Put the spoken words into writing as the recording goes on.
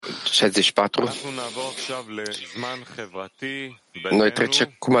64. Noi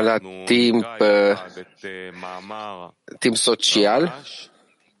trecem acum la timp social.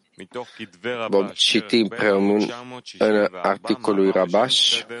 Vom citi împreună în articolul lui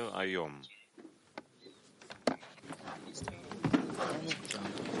Rabash.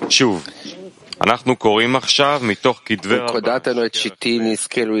 Încă o dată noi citim din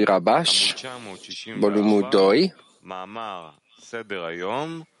scrierea lui Rabash, volumul 2,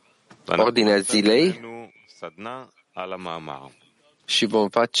 ordinea zilei, și vom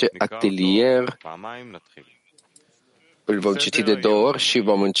face atelier. Îl vom citi de 2 ori și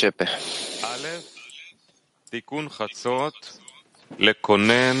vom începe.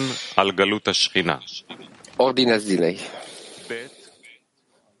 Ordinea zilei.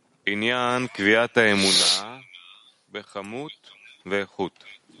 עניין קביעת האמונה בכמות ואיכות.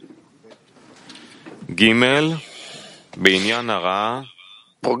 ג' בעניין הרע.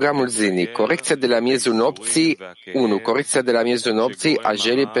 Programul zilnic. Corecția de la miezul nopții. 1. Corecția de la miezul nopții a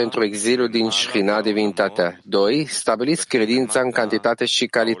jelii pentru exilul din Shechina, divinitatea. 2. Stabiliți credința în cantitate și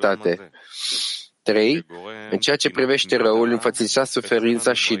calitate. 3. În ceea ce privește răul, înfățișați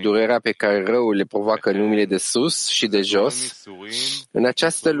suferința și durerea pe care răul le provoacă în lumile de sus și de jos, în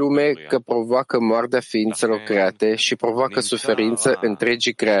această lume că provoacă moartea ființelor create și provoacă suferință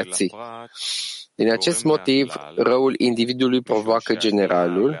întregii creații. Din acest motiv, răul individului provoacă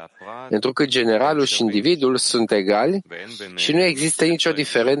generalul, întrucât generalul și individul sunt egali și nu există nicio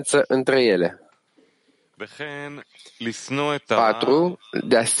diferență între ele. 4.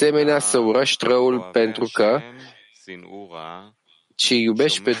 De asemenea, să urăști răul pentru că ci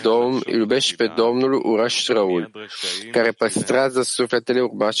iubești pe Domnul, urăști răul, care păstrează sufletele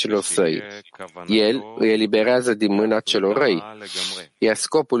urmașilor săi. El îi eliberează din mâna celor răi, iar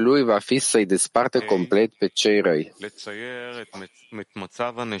scopul lui va fi să-i despartă complet pe cei răi.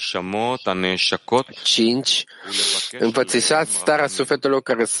 5. Înfățișați starea sufletelor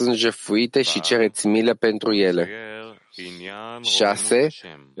care sunt jefuite și cereți milă pentru ele. 6.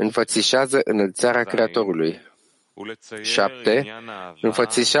 Înfățișează înălțarea Creatorului. 7.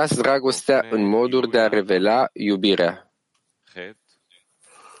 Înfățișați dragostea în moduri de a revela iubirea.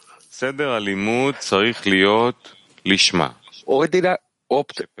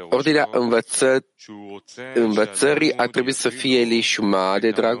 Ordinea învățării ar trebui să fie lishma,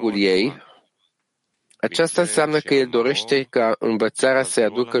 de dragul ei. Aceasta înseamnă că el dorește ca învățarea să-i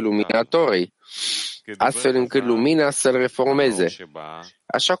aducă lumina Torei, astfel încât lumina să-l reformeze.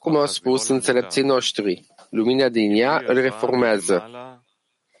 Așa cum au spus înțelepții noștri, lumina din ea îl reformează.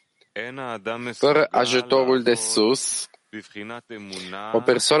 Fără ajutorul de sus, o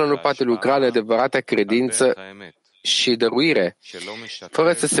persoană nu poate lucra în adevărata credință și dăruire,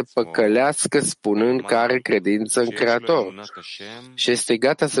 fără să se păcălească spunând că are credință în Creator și este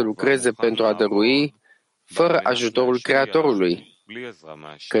gata să lucreze pentru a dărui fără ajutorul Creatorului,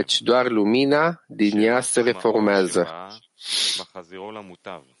 căci doar lumina din ea se reformează.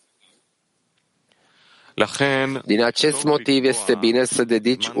 Din acest motiv este bine să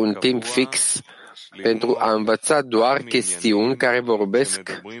dedici un timp fix pentru a învăța doar chestiuni care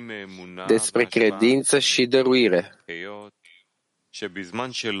vorbesc despre credință și dăruire.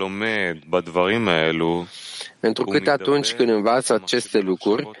 Întrucât atunci când învață aceste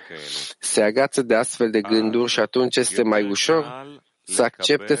lucruri, se agață de astfel de gânduri și atunci este mai ușor să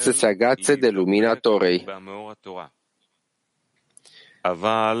accepte să se agațe de lumina Torei.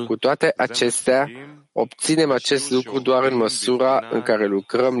 Cu toate acestea, obținem acest lucru doar în măsura în care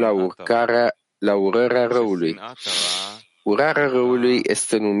lucrăm la urarea răului. Urarea răului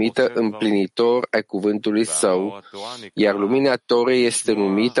este numită împlinitor ai cuvântului său, iar lumina Torei este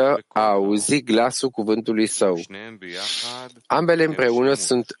numită a auzi glasul cuvântului său. Ambele împreună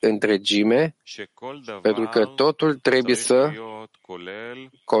sunt întregime, pentru că totul trebuie să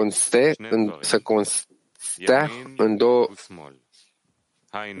constea în două.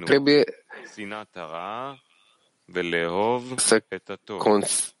 Trebuie să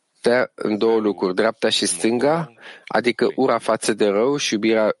constea în două lucruri, dreapta și stânga, adică ura față de rău și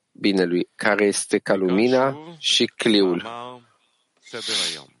iubirea binelui, care este ca lumina și cliul.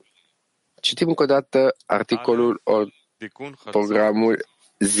 Citim încă o dată articolul programul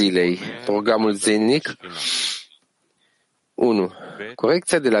zilei. Programul zilnic. 1.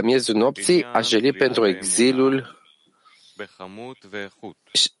 Corecția de la miezul nopții a jelii pentru exilul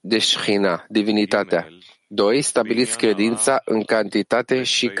de Shechina, divinitatea. 2. Stabiliți credința în cantitate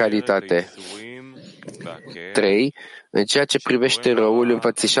și calitate. 3. În ceea ce privește răul,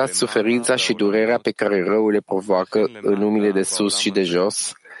 înfățișați suferința și durerea pe care răul le provoacă în lumile de sus și de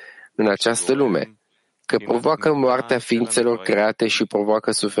jos, în această lume, că provoacă moartea ființelor create și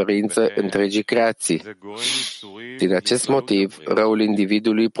provoacă suferință întregii creații. Din acest motiv, răul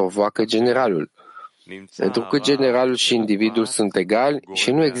individului provoacă generalul, pentru că generalul și individul sunt egali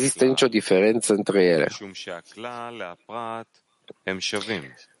și nu există nicio diferență între ele.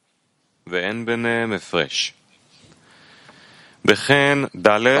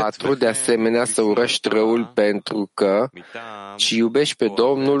 4. De asemenea, să urăști răul pentru că, ci iubești pe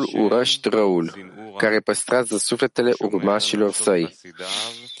Domnul, urăști răul, care păstrează sufletele urmașilor săi.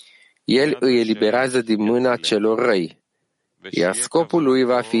 El îi eliberează din mâna celor răi, iar scopul lui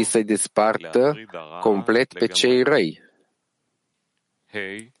va fi să-i despartă complet pe cei răi.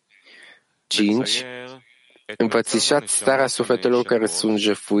 5. Înfățișați starea sufletelor care sunt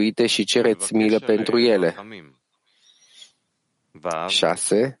jefuite și cereți milă pentru ele.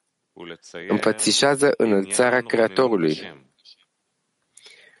 6. Înfățișează înălțarea Creatorului.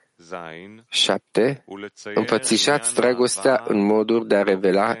 7. Înfățișați dragostea în moduri de a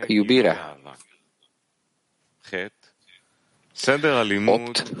revela iubirea.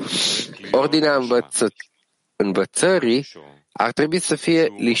 8. Ordinea învățării ar trebui să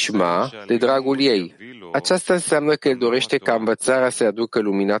fie lishma, de dragul ei. Aceasta înseamnă că el dorește ca învățarea să aducă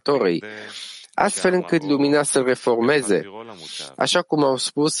lumina Torei, astfel încât lumina să reformeze, așa cum au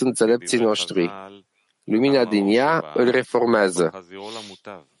spus înțelepții noștri. Lumina din ea îl reformează.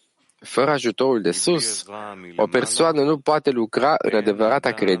 Fără ajutorul de sus, o persoană nu poate lucra în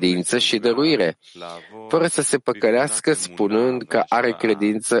adevărata credință și dăruire, fără să se păcălească spunând că are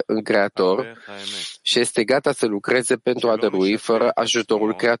credință în Creator și este gata să lucreze pentru a dărui fără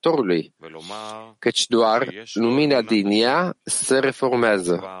ajutorul Creatorului, căci doar lumina din ea se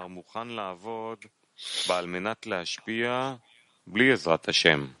reformează.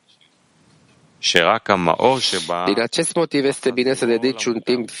 Din acest motiv este bine să dedici un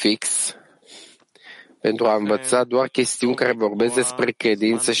timp fix pentru a învăța doar chestiuni care vorbesc despre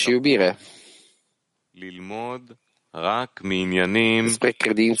credință și iubire, despre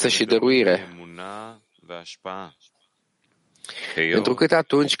credință și dăruire. Întrucât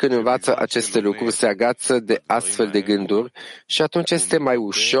atunci când învață aceste lucruri se agață de astfel de gânduri și atunci este mai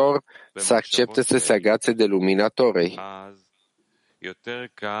ușor să accepte să se agațe de lumina Torei.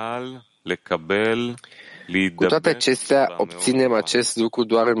 Cu toate acestea, obținem acest lucru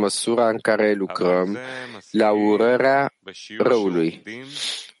doar în măsura în care lucrăm la urarea răului.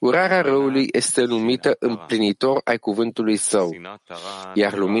 Urarea răului este numită împlinitor ai cuvântului său,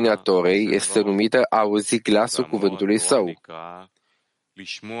 iar lumina Torei este numită a auzi glasul cuvântului său.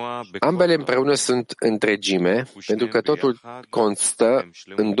 Ambele împreună sunt întregime, pentru că totul constă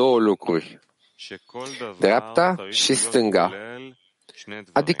în două lucruri, dreapta și stânga,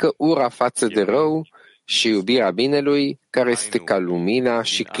 adică ura față de rău și iubirea binelui, care este ca lumina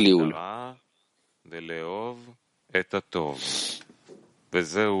și cliul.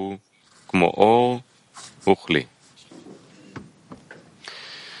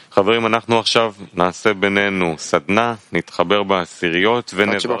 חברים, אנחנו עכשיו נעשה בינינו סדנה, נתחבר בעשיריות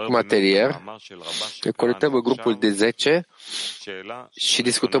ונברר במאמר של רבש. Colectăm grupul de 10 și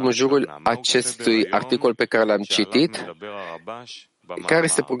discutăm în jurul acestui articol pe care l-am citit, care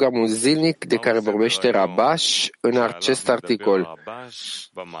este programul zilnic de care vorbește Rabash în acest articol,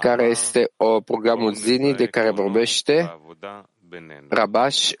 care este programul zilnic de care vorbește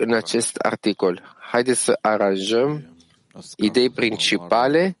Rabash în acest articol. Haideți să aranjăm idei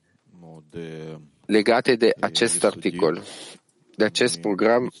principale legate de acest articol, de acest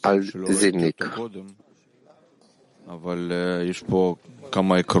program al zilnic. אבל יש פה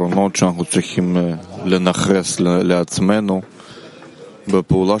כמה עקרונות שאנחנו צריכים לנחס לעצמנו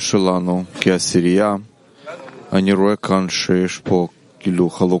בפעולה שלנו כעשירייה. אני רואה כאן שיש פה כאילו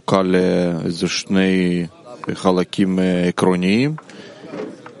חלוקה לאיזה שני חלקים עקרוניים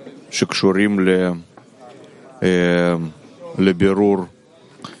שקשורים לבירור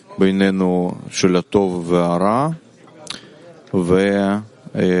בינינו של הטוב והרע,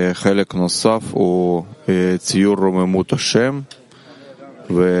 וחלק נוסף הוא ציור רוממות השם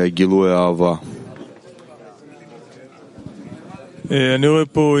וגילוי האהבה. אני רואה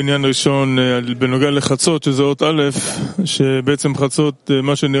פה עניין ראשון בנוגע לחצות, שזה אות א', שבעצם חצות,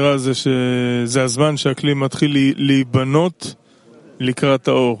 מה שנראה זה שזה הזמן שהכלי מתחיל להיבנות לקראת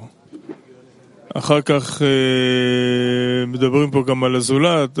האור. אחר כך מדברים פה גם על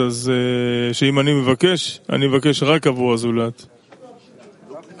הזולת, אז שאם אני מבקש רק עבור הזולת.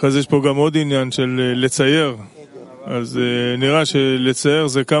 אחרי זה יש פה גם עוד עניין של לצייר, אז נראה שלצייר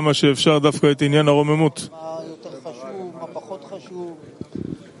זה כמה שאפשר דווקא את עניין הרוממות. מה יותר חשוב, מה פחות חשוב?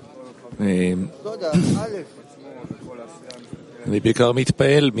 לא יודע, א'. אני בעיקר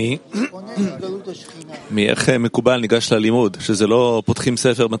מתפעל מאיך מקובל ניגש ללימוד, שזה לא פותחים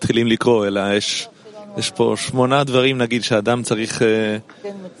ספר מתחילים לקרוא, אלא יש פה 8 דברים נגיד שאדם צריך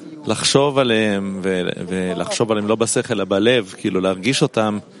לחשוב עליהם, ולחשוב עליהם לא בשכל אלא בלב, כאילו להרגיש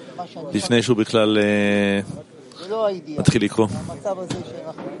אותם לפני שהוא בכלל מתחיל לקרוא.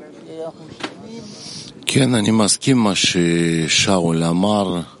 כן, אני מסכים מה ששאול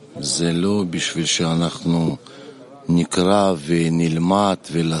אמר, זה לא בשביל שאנחנו נקרא ונלמד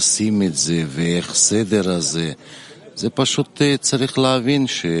ולשים את זה ואיך סדר הזה, זה פשוט צריך להבין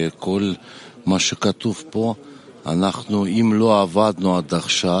שכל מה שכתוב פה, אנחנו אם לא עבדנו עד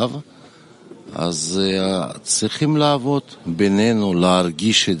עכשיו, אז צריכים לעבוד בינינו,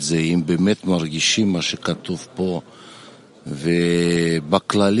 להרגיש את זה, אם באמת מרגישים מה שכתוב פה,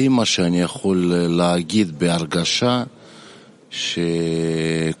 ובכללי מה שאני יכול להגיד בהרגשה,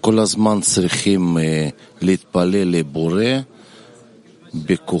 שכל הזמן צריכים להתפלל לבורא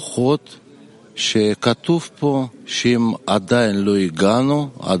בכוחות שכתוב פה, שאם עדיין לא הגענו,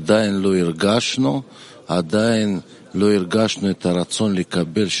 עדיין לא הרגשנו, עדיין לא הרגשנו את הרצון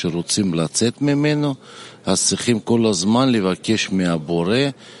לקבל שרוצים לצאת ממנו, אז צריכים כל הזמן לבקש מהבורא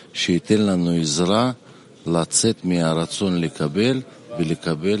שייתן לנו עזרה לצאת מהרצון לקבל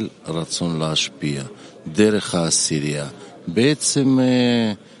ולקבל רצון להשפיע דרך העשירייה. בעצם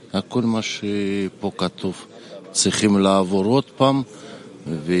הכל מה שפה כתוב צריכים לעבור עוד פעם,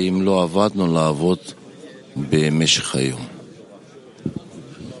 ואם לא עבדנו לעבוד במשך היום.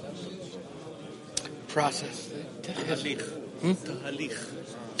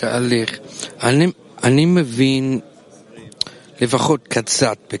 תהליך. אני מבין לפחות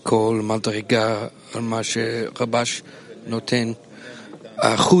קצת בכל מדרגה על מה שרבש נותן,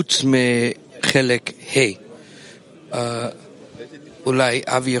 חוץ מחלק ה'. אולי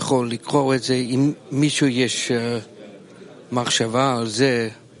אבי יכול לקרוא את זה, אם מישהו יש מחשבה על זה,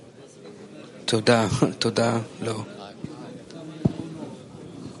 תודה, לא.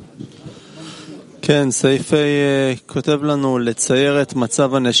 כן, סעיף כותב לנו לצייר את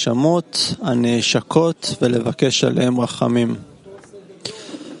מצב הנשמות, הנעשקות, ולבקש עליהם רחמים.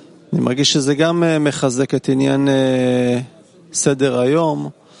 אני מרגיש שזה גם מחזק את עניין סדר היום,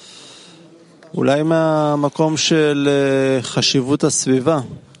 אולי מהמקום של חשיבות הסביבה,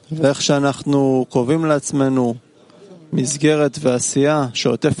 ואיך שאנחנו קובעים לעצמנו מסגרת ועשייה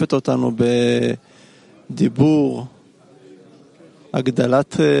שעוטפת אותנו בדיבור,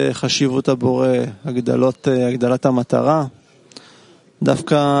 הגדלת חשיבות הבורא, הגדלת המטרה,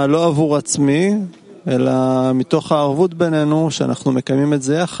 דווקא לא עבור עצמי, אלא מתוך הערבות בינינו, שאנחנו מקיימים את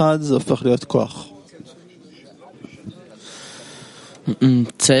זה יחד, זה הופך להיות כוח.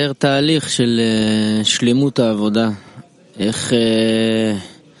 צייר תהליך של שלימות העבודה, איך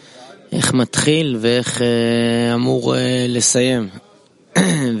מתחיל ואיך אמור לסיים,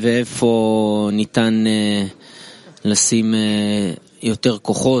 ואיפה ניתן לשים יותר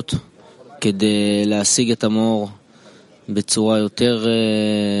כוחות כדי להשיג את המאור בצורה יותר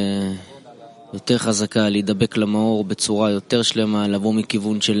חזקה, להידבק למאור בצורה יותר שלמה, לבוא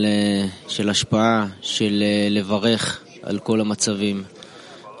מכיוון של השפעה, של לברך על כל המצבים,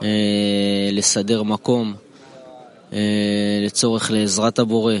 לסדר מקום לצורך לעזרת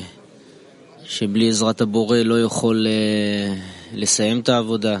הבורא, שבלי עזרת הבורא לא יכול לסיים את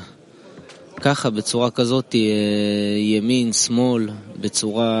העבודה. ככה, בצורה כזאת, ימין, שמאל,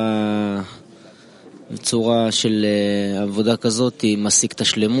 בצורה של עבודה כזאת, משיג את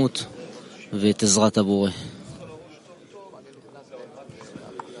השלמות ואת עזרת הבורא.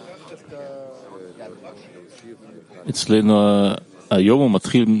 אצלנו היום הוא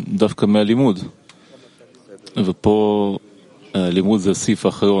מתחיל דווקא מהלימוד, ופה הלימוד זה הסעיף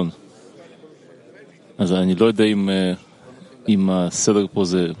האחרון. אז אני לא יודע אם הסדר פה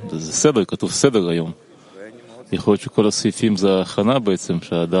זה סדר, כתוב סדר היום. יכול להיות שכל הסעיפים זה ההכנה בעצם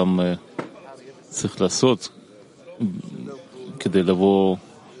שהאדם צריך לעשות כדי לבוא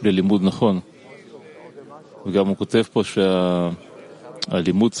ללימוד נכון. וגם הוא כותב פה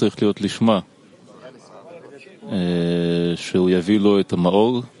שהלימוד צריך להיות לשמה, שהוא יביא לו את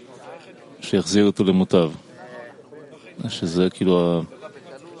המאור שיחזיר אותו למוטב, שזה כאילו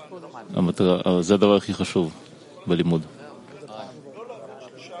המטרה, זה הדבר הכי חשוב בלימוד.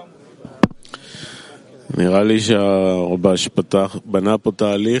 נראה לי שהרבש בנה פה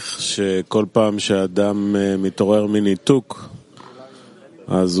תהליך שכל פעם שהאדם מתעורר מניתוק,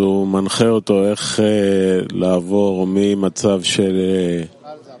 אז הוא מנחה אותו איך לעבור ממצב של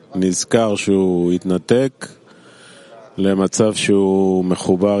נזכר שהוא התנתק למצב שהוא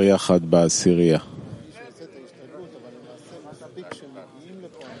מחובר יחד בעשירייה.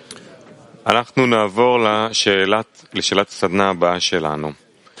 אנחנו נעבור לשאלת הסדנה הבאה שלנו.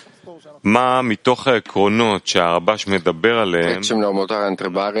 מה מתוך העקרונות שהרבש מדבר עליהם Trecem la următoarea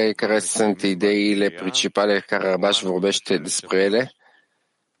întrebare. Care sunt ideile principale care Rabash vorbește despre ele?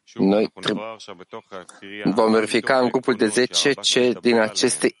 Noi vom verifica în grupul de 10 ce din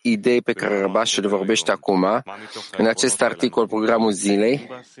aceste idei pe care Rabash le vorbește acum, în acest articol, programul zilei,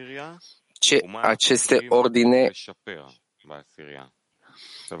 ce aceste ordine,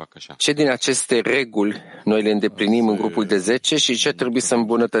 ce din aceste reguli noi le îndeplinim în grupul de 10 și ce trebuie să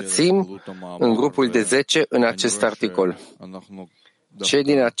îmbunătățim în grupul de 10 în acest articol. Ce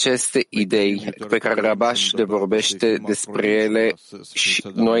din aceste idei pe care Rabash le vorbește despre ele și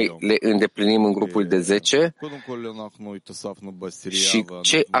noi le îndeplinim în grupul de 10 și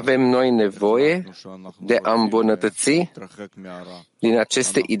ce avem noi nevoie de a îmbunătăți din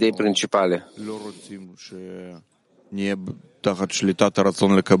aceste idei principale. תחת שליטת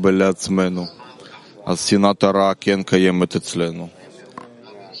הרצון לקבל לעצמנו. אז שנאת הרע כן קיימת אצלנו.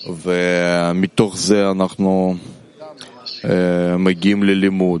 ומתוך זה אנחנו מגיעים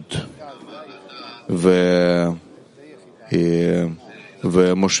ללימוד.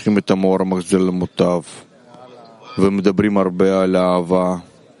 ומושכים את המאור המחזיר למוטב. ומדברים הרבה על האהבה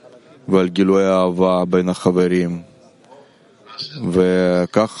ועל גילוי האהבה בין החברים.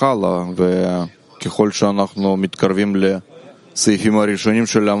 וכך הלאה. וככל שאנחנו מתקרבים סעיפים הראשונים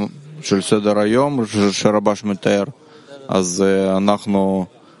של סדר היום שרבש מתאר, אז אנחנו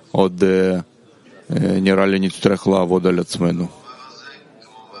עוד נראה לי נצטרך לעבוד על עצמנו.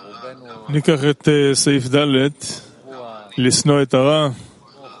 ניקח את סעיף ד' לשנוא את הרע,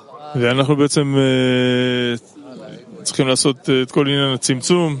 ואנחנו בעצם צריכים לעשות את כל עניין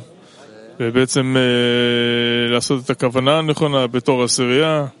הצמצום, ובעצם לעשות את הכוונה הנכונה בתור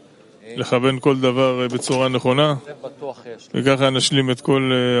עשירייה, לכוון כל דבר בצורה נכונה, וככה נשלים את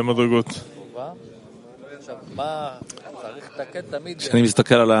כל המדרגות. כשאני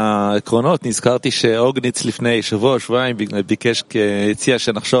מסתכל על העקרונות, נזכרתי שאוגניץ לפני שבועיים ביקש, הציע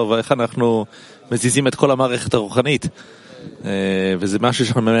שנחשוב איך אנחנו מזיזים את כל המערכת הרוחנית, וזה משהו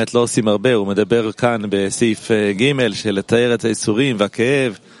שאנחנו באמת לא עושים הרבה. הוא מדבר כאן בסעיף ג' של לתאר את היצורים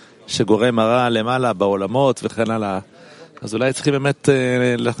והכאב שגורם הרע למעלה בעולמות וכן הלאה. אז אולי צריכים באמת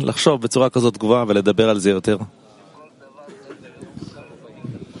לחשוב בצורה כזאת גבוהה ולדבר על זה יותר.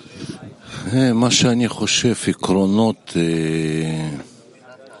 מה שאני חושב, עקרונות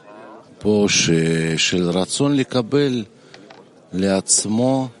פה של רצון לקבל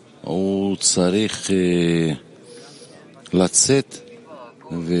לעצמו, הוא צריך לצאת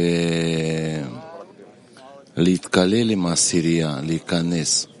ולהתקלל עם העשירייה,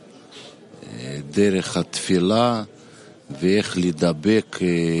 להיכנס דרך התפילה, ואיך לדבק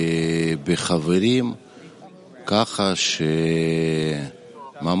בחברים, ככה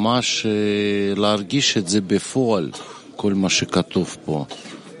שממש להרגיש את זה בפועל, כל מה שכתוב פה.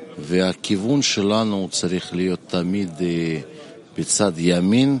 והכיוון שלנו צריך להיות תמיד בצד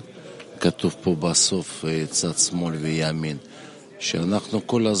ימין, כתוב פה בסוף צד שמאל וימין. שאנחנו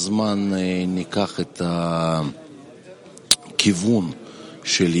כל הזמן ניקח את הכיוון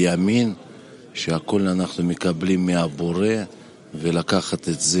של ימין, שהכל אנחנו מקבלים מהבורא, ולקחת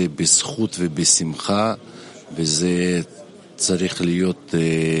את זה בזכות ובשמחה, וזה צריך להיות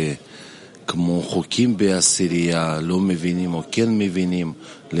כמו חוקים בעשירייה, לא מבינים או כן מבינים,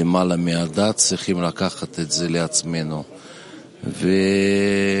 למעלה מהדת, צריכים לקחת את זה לעצמנו.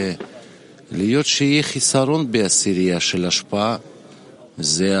 ולהיות שיהיה חיסרון בעשירייה של השפעה,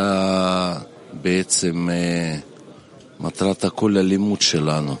 זה בעצם מטרת כל הלימוד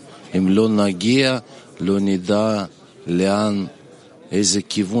שלנו. אם לא נגיע, לא נדע לאן, איזה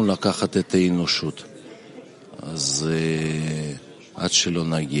כיוון לקחת את האנושות. אז עד שלא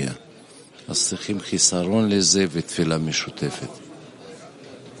נגיע. אז צריכים חיסרון לזה ותפילה משותפת.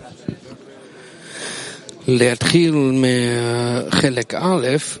 להתחיל מחלק א',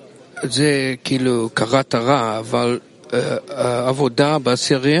 זה כאילו קראת הרע, אבל עבודה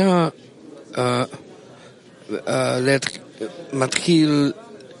בעשירייה מתחיל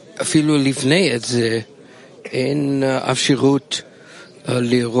אפילו לפני את זה, אין אפשרות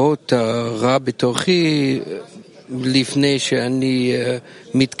לראות הרע בתוכי לפני שאני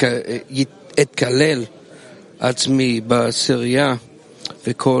אתקלל עצמי בעשירייה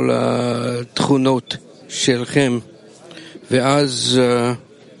וכל התכונות שלכם, ואז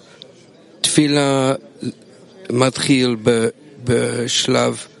תפילה מתחיל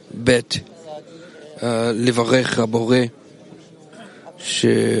בשלב ב', לברך הבורא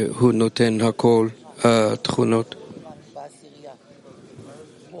שהוא נותן הכל התכונות.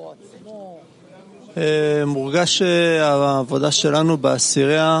 מורגש שהעבודה שלנו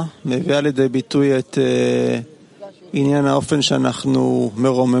בעשירייה מביאה לידי ביטוי את עניין האופן שאנחנו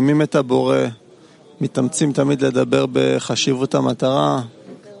מרוממים את הבורא, מתאמצים תמיד לדבר בחשיבות המטרה,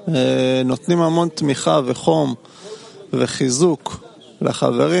 נותנים המון תמיכה וחום וחיזוק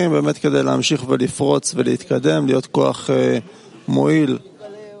לחברים, באמת כדי להמשיך ולפרוץ ולהתקדם, להיות כוח מועיל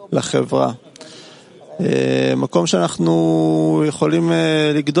לחברה. מקום שאנחנו יכולים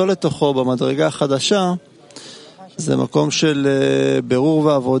לגדול לתוכו במדרגה החדשה, זה מקום של ברור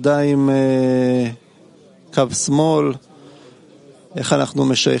ועבודה עם קו שמאל, איך אנחנו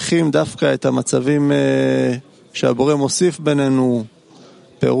משייכים דווקא את המצבים שהבורא מוסיף בינינו,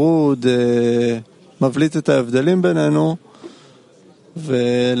 פירוד, מבליט את ההבדלים בינינו,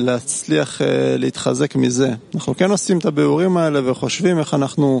 ולהצליח להתחזק מזה. אנחנו כן עושים את הביאורים האלה וחושבים איך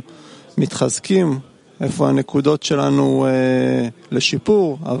אנחנו מתחזקים, איפה הנקודות שלנו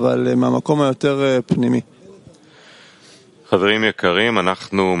לשיפור, אבל מהמקום היותר פנימי. חברים יקרים,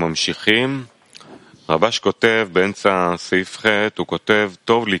 אנחנו ממשיכים. רבש כותב באמצע סעיף ח', הוא כותב,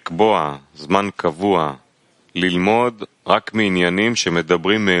 טוב לקבוע זמן קבוע, ללמוד רק מעניינים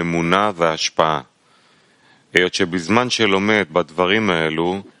שמדברים מאמונה והשפעה. היות שבזמן שלומד בדברים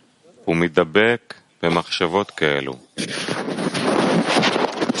האלו, הוא מדבק במחשבות כאלו.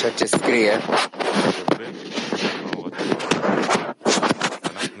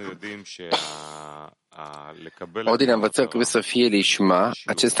 אנחנו יודעים Ordinea învățării să fie lișma,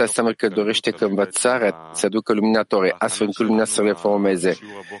 acesta înseamnă că dorește că învățarea să aducă luminatoare, astfel încât lumina să reformeze.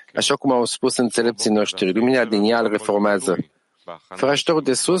 Așa cum au spus înțelepții noștri, lumina din ea îl reformează. Fără ajutorul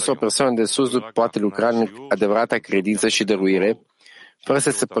de sus, o persoană de sus nu poate lucra în adevărata credință și dăruire, fără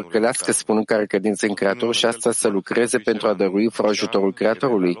să se părcălească spunând că are credință în Creator și asta să lucreze pentru a dărui fără ajutorul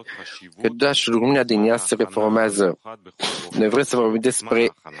Creatorului. Că doar și lumina din ea se reformează. Noi vrem să vorbim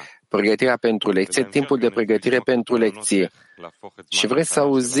despre pregătirea pentru lecție, timpul de pregătire pentru lecție. Și vrem să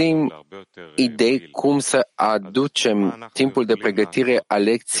auzim idei cum să aducem timpul de pregătire a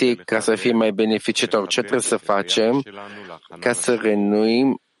lecției ca să fie mai beneficiator. Ce trebuie să facem ca să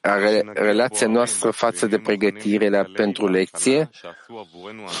renuim relația noastră față de pregătirea pentru lecție,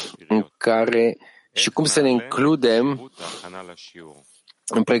 în care și cum să ne includem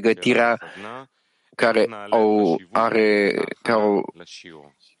în pregătirea care au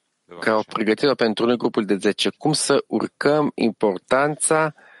pregătit-o pentru noi grupul de 10. Cum să urcăm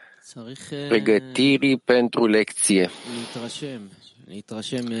importanța pregătirii pentru lecție?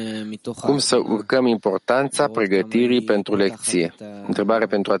 Cum să urcăm importanța pregătirii pentru lecție? Întrebare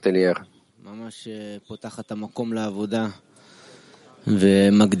pentru atelier.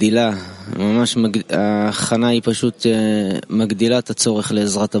 ומגדילה, ממש ההכנה היא פשוט מגדילה את הצורך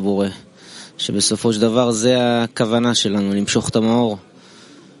לעזרת הבורא, שבסופו של דבר זה הכוונה שלנו, למשוך את המאור,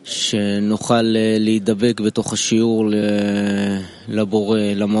 שנוכל להידבק בתוך השיעור לבורא,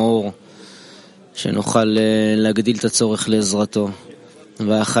 למאור, שנוכל להגדיל את הצורך לעזרתו.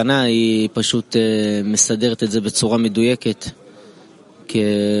 וההכנה היא פשוט מסדרת את זה בצורה מדויקת,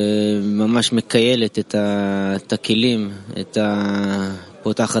 ממש מקיילת את הכלים,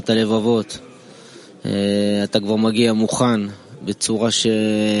 פותחת הלבבות. אתה כבר מגיע מוכן בצורה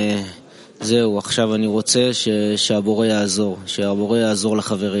שזהו, עכשיו אני רוצה שהבורא יעזור, שהבורא יעזור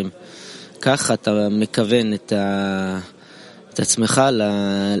לחברים. ככה אתה מכוון את עצמך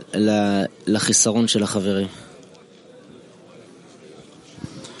לחיסרון של החברים.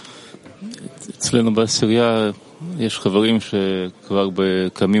 אצלנו בעשירייה יש חברים שכבר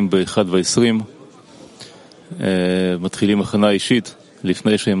קמים ב-1:20, מתחילים הכנה אישית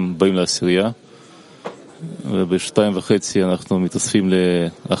לפני שהם באים לעשירייה, וב-2:30 אנחנו מתאספים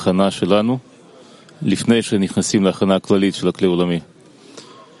להכנה שלנו, לפני שנכנסים להכנה הכללית של הכלי עולמי.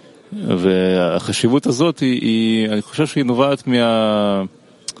 והחשיבות הזאת אני חושב שהיא נובעת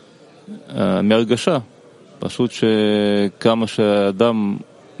מהרגשה, פשוט שכמה שהאדם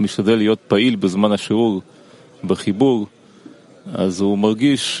משתדל להיות פעיל בזמן השיעור, בחיבור, אז הוא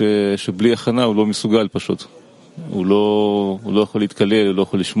מרגיש שבלי הכנה הוא לא מסוגל פשוט. הוא לא יכול להתקלל, הוא לא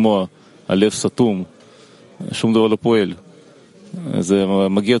יכול לשמוע, הלב סתום, שום דבר לא פועל. אז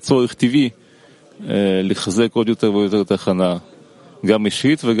מגיע צורך טבעי לחזק עוד יותר ויותר את ההכנה, גם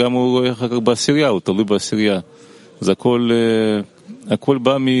אישית וגם הוא אחר כך בעשירייה, הוא תלוי בעשירייה. אז הכל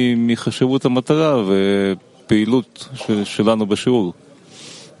בא מחשיבות המטרה ופעילות שלנו בשיעור.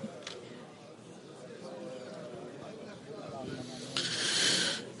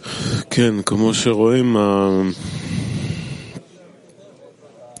 כן, כמו שרואים,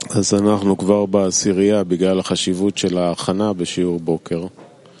 אז אנחנו כבר בעשירייה בגלל החשיבות של ההכנה בשיעור בוקר.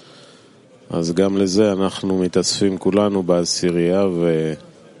 אז גם לזה אנחנו מתאספים כולנו בעשירייה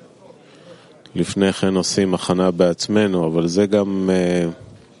לפני כן עושים הכנה בעצמנו, אבל זה גם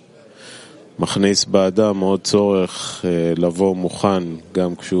מכניס באדם עוד צורך לבוא מוכן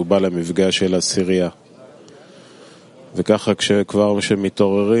גם כשהוא בא למפגש של עשירייה. וככה כשכבר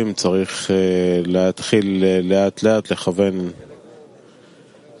שמתעוררים צריך להתחיל לאט לאט לכוון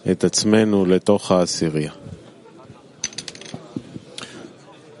את עצמנו לתוך העשירייה.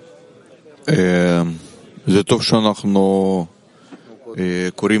 זה טוב שאנחנו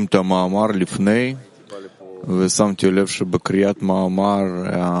קוראים את המאמר לפני, ושמתי לב שבקריאת מאמר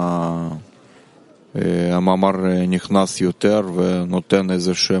המאמר נכנס יותר ונותן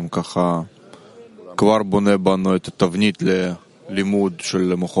איזה שם ככה, כבר בונה בנו את התבנית ללימוד של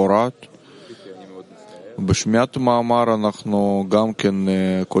למחרת. בשמיעת המאמר אנחנו גם כן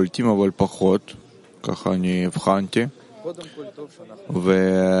קולטים אבל פחות, ככה אני הבחנתי,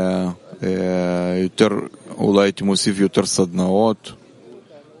 ויותר אולי הייתי מוסיף יותר סדנאות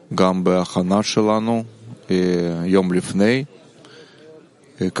גם בהכנה שלנו יום לפני,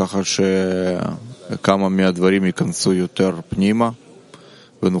 ככה שכמה מהדברים ייכנסו יותר פנימה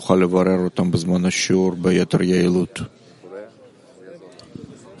ונוכל לברר אותם בזמן השיעור ביתר יעילות.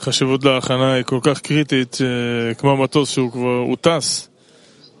 חשיבות להכנה היא כל כך קריטית, כמו מטוס שהוא כבר טס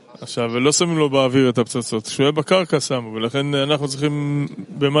עכשיו, ולא שמים לו באוויר את הפצצות, כשהוא היה בקרקע שמו, ולכן אנחנו צריכים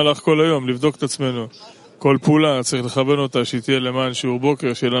במהלך כל היום לבדוק את עצמנו. כל פעולה צריך לכוון אותה, שהיא תהיה למען שיעור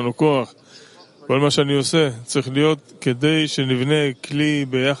בוקר, שיהיה לנו כוח. כל מה שאני עושה צריך להיות כדי שנבנה כלי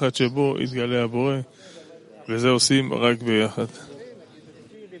ביחד שבו יתגלה הבורא, וזה עושים רק ביחד.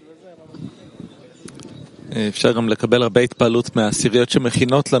 אפשר גם לקבל הרבה התפעלות מהעשיריות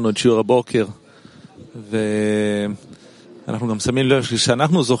שמכינות לנו את שיעור הבוקר, ואנחנו גם שמים לב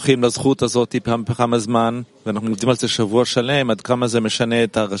שאנחנו זוכים לזכות הזאת פעם בכמה זמן, ואנחנו יודעים על זה שבוע שלם, עד כמה זה משנה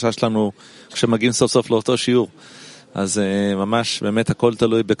את ההרגשה שלנו כשמגיעים סוף סוף לאותו שיעור. אז ממש באמת הכל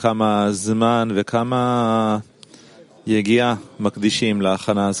תלוי בכמה זמן וכמה יגיעה מקדישים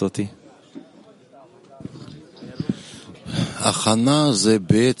להכנה הזאת. הכנה זה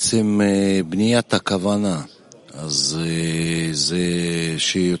בעצם בניית הכוונה. אז זה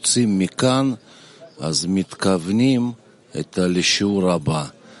שיוצאים מכאן, אז מתכוונים לשיעור הבא.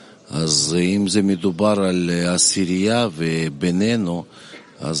 אז אם זה מדובר על עשירייה ובינינו,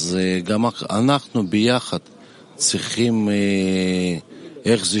 אז גם אנחנו ביחד צריכים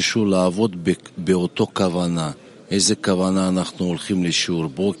איכשהו לעבוד באותו כוונה. איזה כוונה אנחנו הולכים לשיעור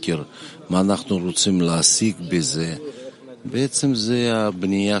בוקר, מה אנחנו רוצים להשיג בזה. בעצם זה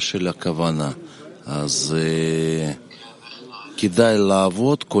הבנייה של הכוונה. אז כדאי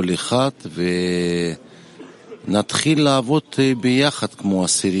לעבוד כל אחד ונתחיל לעבוד ביחד כמו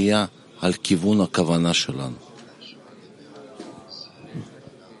עשירייה על כיוון הכוונה שלנו.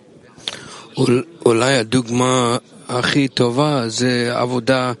 אולי הדוגמה הכי טובה זה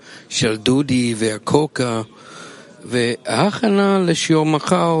עבודה של דודי והקוקה, וההכנה לשיעור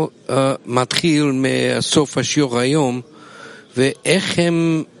מחר מתחיל מסוף השיעור היום, ואיך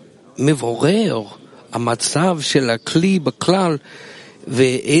הם מבורר המצב של הכלי בכלל,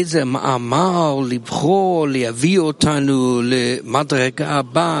 ואיזה מאמר לבחור, להביא אותנו למדרגה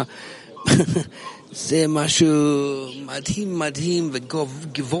הבאה. זה משהו מדהים מדהים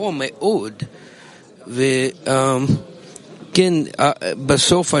וגבוה מאוד. וכן,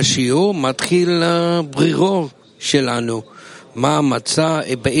 בסוף השיעור מתחיל הברירות שלנו, מה המצב,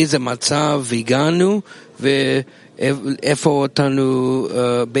 באיזה מצב הגענו ואיפה אותנו,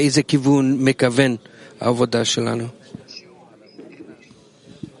 באיזה כיוון מכוון העבודה שלנו.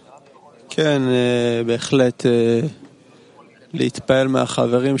 כן, בהחלט להתפעל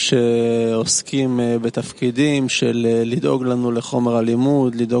מהחברים שעוסקים בתפקידים של לדאוג לנו לחומר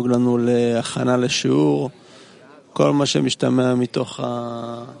הלימוד, לדאוג לנו להכנה לשיעור, כל מה שמשתמע מתוך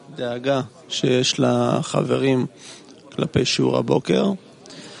הדאגה שיש לחברים כלפי שיעור הבוקר.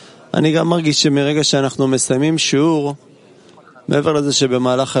 אני גם מרגיש שמרגע שאנחנו מסיימים שיעור, מעבר לזה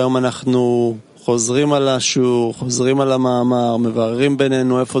שבמהלך היום אנחנו חוזרים על השיעור, חוזרים על המאמר, מבררים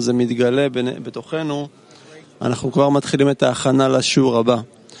בינינו איפה זה מתגלה בתוכנו, אנחנו כבר מתחילים את ההכנה לשיעור הבא.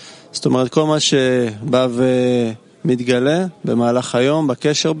 זאת אומרת, כל מה שבא ומתגלה במהלך היום,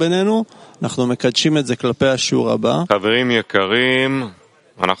 בקשר בינינו, אנחנו מקדשים את זה כלפי השיעור הבא. חברים יקרים,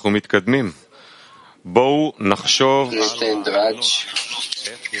 אנחנו מתקדמים. בואו נחשוב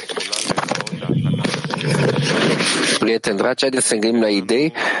Prieten dragi, haideți să gândim la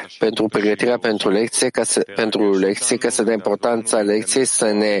idei pentru pregătirea pentru lecție, ca să dea importanța lecției,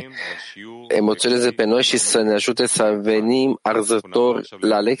 să ne emoționeze pe noi și să ne ajute să venim arzători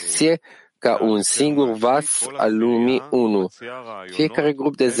la lecție ca un singur vas al lumii 1. Fiecare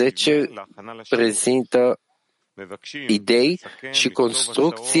grup de 10 prezintă idei și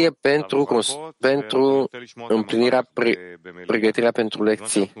construcție pentru împlinirea pregătirea pentru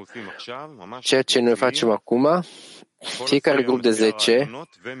lecții. Ceea ce noi facem acum, fiecare grup de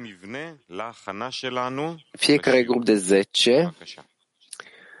 10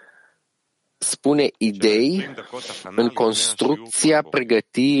 spune idei în construcția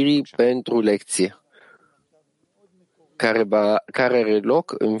pregătirii pentru lecție, care are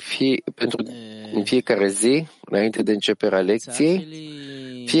loc în fiecare zi, înainte de începerea lecției.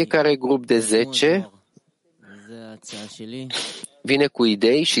 Fiecare grup de 10 vine cu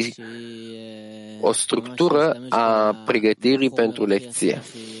idei și o structură a pregătirii pentru lecție.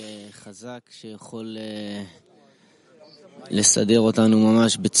 לסדר אותנו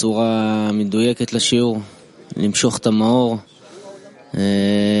ממש בצורה מדויקת לשיעור, למשוך את המאור.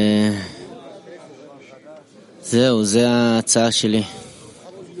 זהו, זה ההצעה שלי.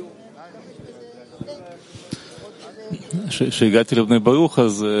 כשהגעתי לבני ברוך,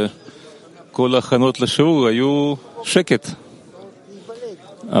 אז כל ההכנות לשיעור היו שקט.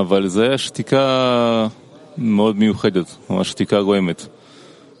 אבל זה היה שתיקה מאוד מיוחדת, ממש שתיקה רועמת.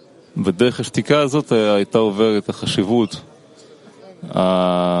 ודרך השתיקה הזאת הייתה עוברת החשיבות,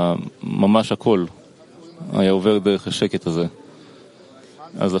 ממש הכל היה עובר דרך השקט הזה.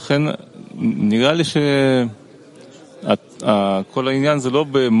 אז לכן נראה לי שכל העניין זה לא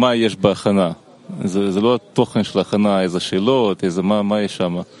במה יש בהכנה, זה לא התוכן של ההכנה, איזה שאלות, איזה מה יש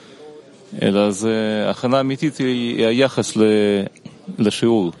שם, אלא זה הכנה אמיתית, היא היחס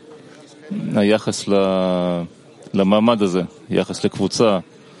לשיעור, היחס למעמד הזה, יחס לקבוצה,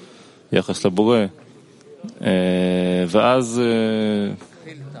 יחס לבורא, ואז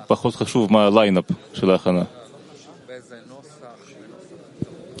פחות חשוב מה הליינאפ של ההכנה.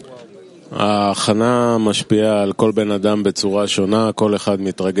 ההכנה משפיעה על כל בן אדם בצורה שונה, כל אחד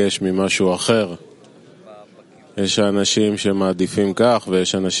מתרגש ממשהו אחר. יש אנשים שמעדיפים כך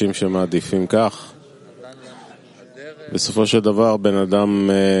ויש אנשים שמעדיפים כך. בסופו של דבר בן אדם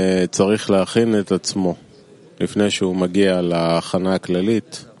צריך להכין את עצמו לפני שהוא מגיע להכנה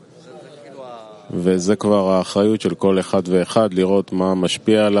הכללית, וזה כבר האחריות של כל אחד ואחד, לראות מה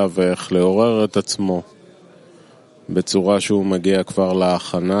משפיע עליו ואיך לעורר את עצמו בצורה שהוא מגיע כבר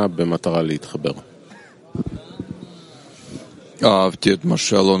להכנה במטרה להתחבר. אהבתי את מה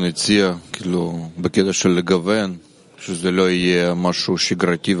שאלון הציע, כאילו בקטע של לגוון, שזה לא יהיה משהו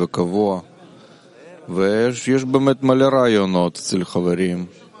שגרתי וקבוע, ויש באמת מלא רעיונות אצל חברים.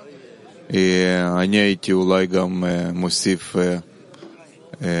 אני הייתי אולי גם מוסיף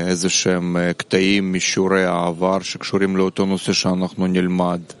איזה שהם קטעים משיעורי העבר שקשורים לאותו נושא שאנחנו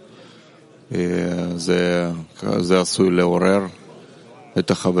נלמד. זה עשוי לעורר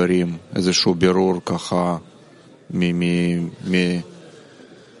את החברים, איזשהו בירור ככה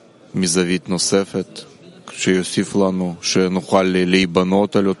מזווית נוספת, שיוסיף לנו, שנוכל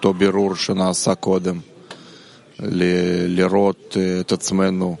להיבנות על אותו בירור שנעשה קודם, לראות את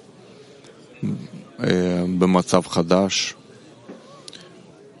עצמנו במצב חדש.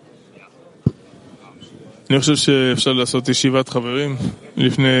 אני חושב שאפשר לעשות ישיבת חברים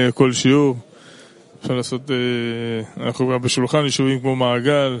לפני כל שיעור. אפשר לעשות, אנחנו כבר בשולחן יישובים כמו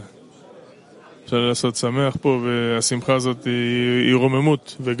מעגל. אפשר לעשות שמח פה, והשמחה הזאת היא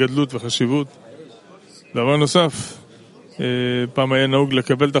רוממות וגדלות וחשיבות. דבר נוסף, פעם היה נהוג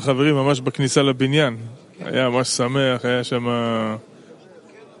לקבל את החברים ממש בכניסה לבניין. היה ממש שמח, היה שם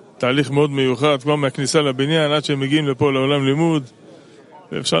תהליך מאוד מיוחד, כבר מהכניסה לבניין עד שהם מגיעים לפה לעולם לימוד,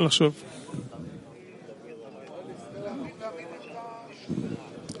 ואפשר לחשוב.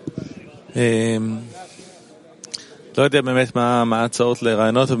 לא יודע באמת מה ההצעות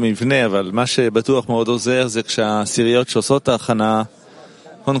לרעיונות ומבנה, אבל מה שבטוח מאוד עוזר זה כשהעשיריות שעושות את ההכנה,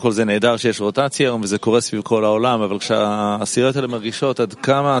 קודם כל זה נהדר שיש רוטציה וזה קורה סביב כל העולם, אבל כשהעשיריות האלה מרגישות עד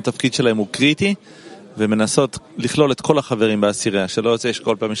כמה התפקיד שלהם הוא קריטי, ומנסות לכלול את כל החברים בעשירייה, שלא יוצא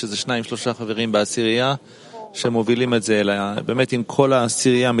שכל פעם יש איזה 2-3 חברים בעשירייה שמובילים את זה, אלא באמת אם כל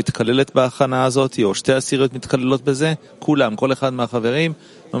העשירייה מתכללת בהכנה הזאת, או 2 עשיריות מתכללות בזה, כולם, כל אחד מהחברים,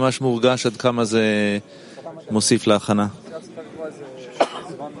 ממש מורגש עד כמה זה מוסיף להכנה.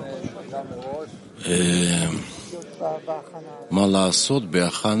 מה לעשות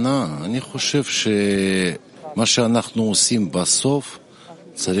בהכנה? אני חושב שמה שאנחנו עושים בסוף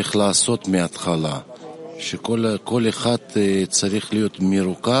צריך לעשות מההתחלה, שכל אחד צריך להיות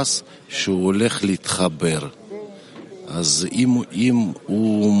מרוכז שהוא הולך להתחבר. אז אם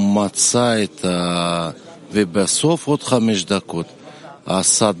הוא מצא ובסוף עוד 5 דקות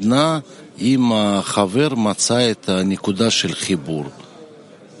הסדנה, אם החבר מצא את הנקודה של חיבור,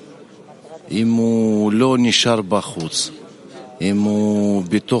 אם הוא לא נשאר בחוץ, אם הוא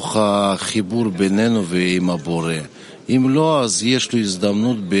בתוך החיבור בינינו ועם הבורא. אם לא, אז יש לו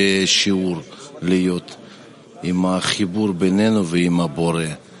הזדמנות בשיעור להיות עם החיבור בינינו ועם הבורא.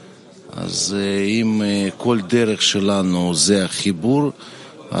 אז אם כל דרך שלנו זה החיבור,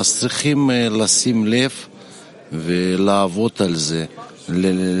 אז צריכים לשים לב ולעבוד על זה,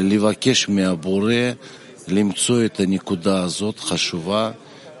 לבקש מהבורא למצוא את הנקודה הזאת חשובה,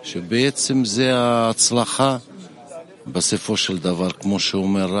 שבעצם זה ההצלחה בסופו של דבר, כמו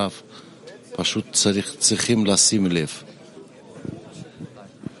שאומר רב, פשוט צריכים לשים לב.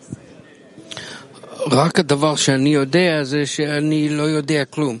 רק הדבר שאני יודע זה שאני לא יודע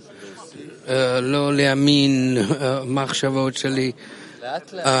כלום. לא להאמין מחשבות שלי.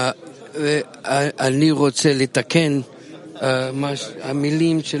 אני רוצה לתקן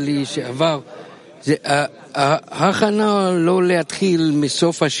המילים שלי שעבר. ההכנה לא להתחיל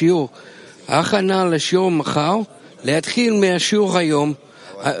מסוף השיעור. ההכנה לשיעור מחר, להתחיל מהשיעור היום.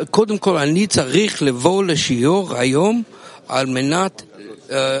 קודם כל אני צריך לבוא לשיעור היום על מנת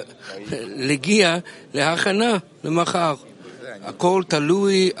להגיע להכנה למחר. הכל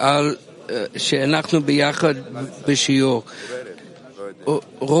תלוי על שאנחנו ביחד בשיעור.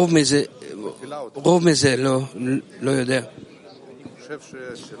 רוב מזה לא יודע.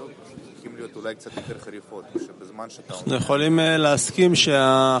 אנחנו יכולים להסכים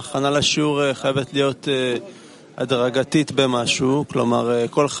שההכנה לשיעור חייבת להיות הדרגתית במשהו, כלומר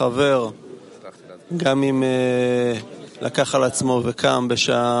כל חבר, גם אם לקח על עצמו וקם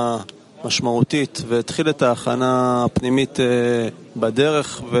בשעה משמעותית והתחיל את ההכנה הפנימית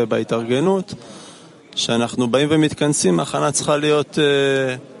בדרך ובהתארגנות, שאנחנו באים ומתכנסים, ההכנה צריכה להיות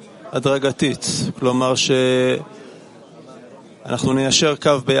הדרגתית, כלומר שאנחנו ניישר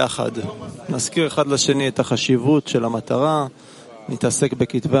קו ביחד, נזכיר אחד לשני את החשיבות של המטרה, נתעסק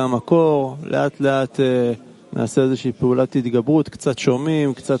בכתבי המקור, לאט לאט נעשה איזושהי פעולת התגברות, קצת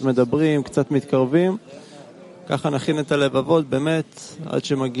שומעים, קצת מדברים, קצת מתקרבים, ככה נכין את הלבבות באמת עד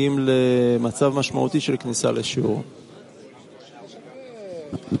שמגיעים למצב משמעותי של כניסה לשיעור.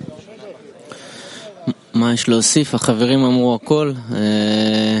 מה יש להוסיף? החברים אמרו הכל.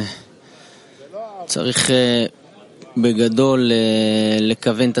 צריך בגדול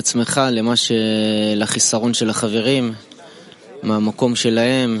לכוון את עצמך לחיסרון של החברים, מהמקום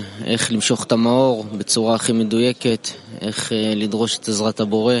שלהם, איך למשוך את המאור בצורה הכי מדויקת, איך לדרוש את עזרת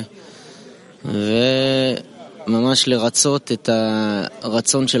הבורא, וממש לרצות את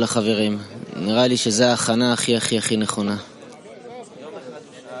הרצון של החברים. נראה לי שזה ההכנה הכי נכונה.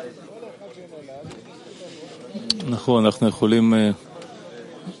 נכון, אנחנו יכולים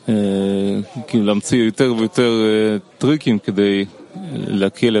להמציא יותר ויותר טריקים כדי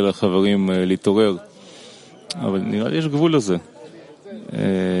להקל על החברים להתעורר, אבל נראה לי יש גבול לזה,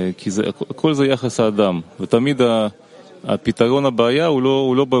 כי הכל זה יחס האדם, ותמיד הפתרון הבעיה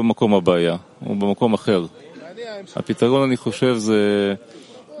הוא לא במקום הבעיה, הוא במקום אחר. הפתרון, אני חושב,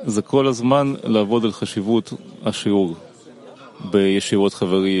 זה כל הזמן לעבוד על חשיבות השיעור, בישיבות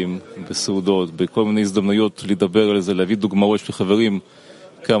חברים, בסעודות, בכל מיני הזדמנויות לדבר על זה, להביא דוגמאות של חברים,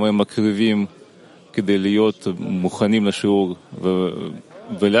 כמה הם מקריבים כדי להיות מוכנים לשיעור,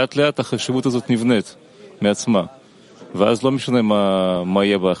 ולאט לאט החשיבות הזאת נבנית מעצמה, ואז לא משנה מה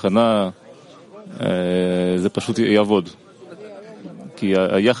יהיה בהכנה, זה פשוט יעבוד, כי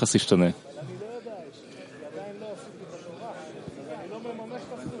היחס ישתנה.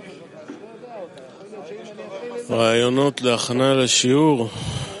 רעיונות להכנה לשיעור,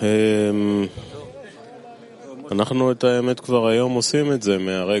 אנחנו את האמת כבר היום עושים את זה,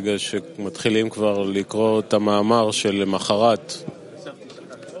 מהרגע שמתחילים כבר לקרוא את המאמר של מחרת,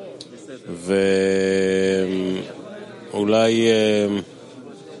 ואולי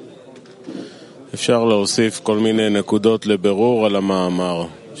אפשר להוסיף כל מיני נקודות לבירור על המאמר,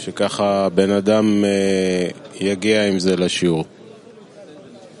 שככה בן אדם יגיע עם זה לשיעור.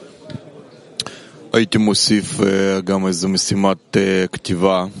 הייתי מוסיף גם איזו משימת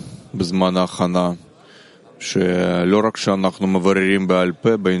כתיבה בזמן ההכנה, שלא רק שאנחנו מבררים בעל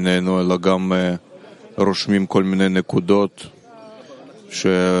פה בינינו, אלא גם רושמים כל מיני נקודות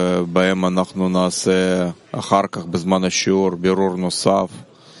שבהם אנחנו נעשה אחר כך בזמן השיעור בירור נוסף,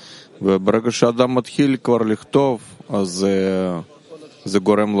 וברגע שאדם מתחיל כבר לכתוב, אז זה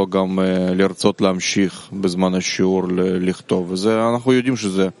גורם לו גם לרצות להמשיך בזמן השיעור לכתוב, וזה אנחנו יודעים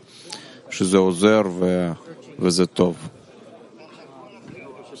שזה עוזר וזה טוב.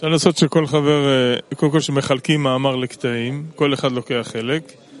 אפשר לעשות שכל חבר, קודם כל שמחלקים מאמר לקטעים, כל אחד לוקח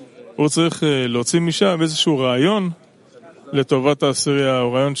חלק, הוא צריך להוציא משם איזשהו רעיון לטובת העשירייה,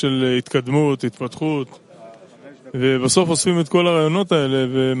 או רעיון של התקדמות, התפתחות, ובסוף אוספים את כל הרעיונות האלה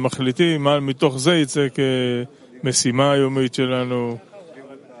ומחליטים מה מתוך זה יצא המשימה היומית שלנו,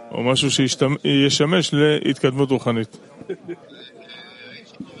 או משהו שישמש להתקדמות רוחנית.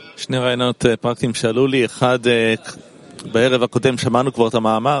 שני רעיונות פרקטיים שעלו לי. אחד, בערב הקודם שמענו כבר את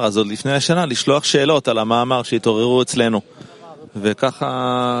המאמר, אז עוד לפני השנה לשלוח שאלות על המאמר שהתעוררו אצלנו,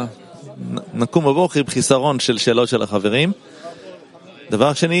 וככה נקום בבוקר עם חיסרון של שאלות של החברים.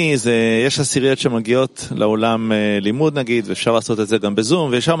 דבר שני, יש עשיריות שמגיעות לעולם לימוד נגיד, ואפשר לעשות את זה גם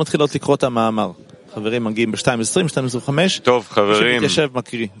בזום, וישר מתחילות לקרוא את המאמר. חברים מגיעים ב-2:20, 2:25. טוב חברים, שמתיישב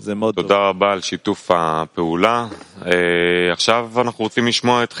מקריא, זה מאוד טוב. תודה רבה על שיתוף הפעולה. עכשיו אנחנו רוצים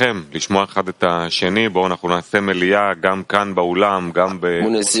לשמוע אתכם, לשמוע אחד את השני. בואו אנחנו נעשה מליאה גם כאן באולם, גם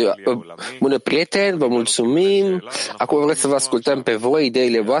Bună prieteni, vă mulțumim. Acum vreți să vă ascultăm pe voi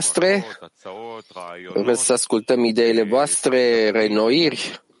ideile voastre. Vreți să ascultăm ideile voastre,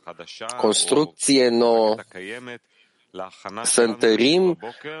 renoiri, construcție nouă. Să întărim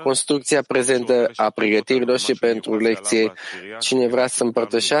construcția prezentă a pregătirilor și pentru lecție. Cine vrea să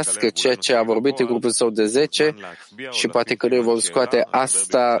împărtășească ceea ce a vorbit în grupul său de 10 și poate că noi vom scoate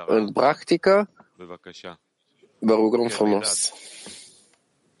asta în practică, vă rugăm frumos.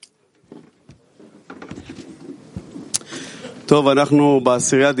 טוב, אנחנו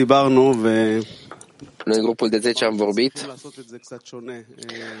בעשירייה דיברנו Noi în grupul de 10 am vorbit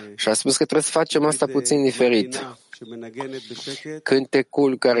și am spus că trebuie să facem asta puțin diferit.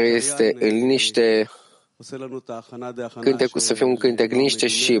 Cântecul care este în liniște, cântecul să fie un cântec liniște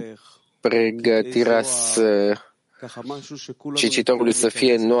și pregătirea cititorului să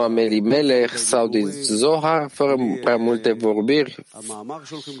fie Noa Melimelech sau de Zohar, fără prea multe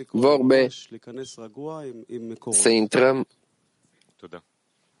vorbe, să intrăm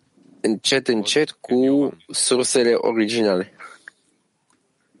încet cu sursele originale.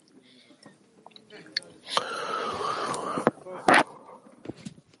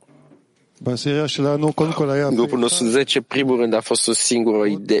 Grupul nostru 10, primul rând, a fost o singură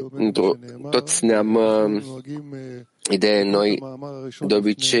idee. Toți ne-am idee noi. De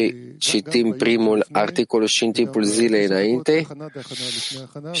obicei citim primul articol și în timpul zilei înainte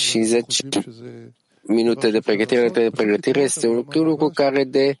și 10 minute de pregătire este un lucru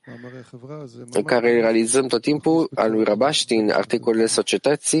care realizăm tot timpul al lui Rabash din articolele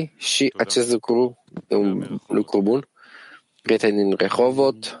societății și acest lucru e un lucru bun. Prieteni din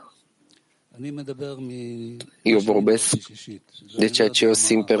Rehovot, eu vorbesc de ceea ce eu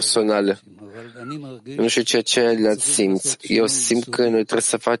simt personal. Nu știu ceea ce le-ați simți. Eu simt că noi trebuie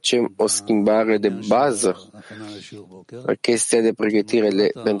să facem o schimbare de bază la chestia de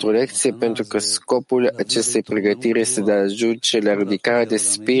pregătire pentru lecție, pentru că scopul acestei pregătiri este de a ajunge la ridicarea de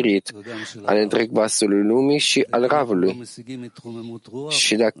spirit al întreg vasului lumii și al Ravului.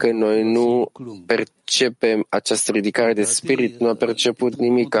 Și dacă noi nu percepem această ridicare de spirit, nu am perceput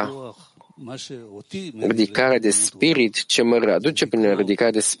nimica. Ridicarea de spirit, ce mă aduce prin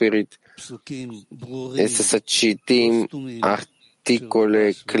ridicarea de spirit, este să citim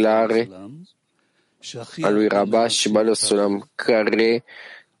articole clare a lui Rabash și Baal Sulam, care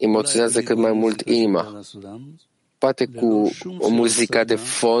emoționează cât mai mult inima. Poate cu o muzică de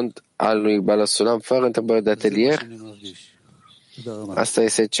fond al lui Baal Sulam, fără întrebări de atelier. Asta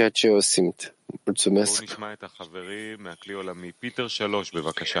este ceea ce eu simt. Mulțumesc.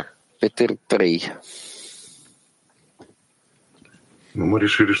 Peter 3. Мы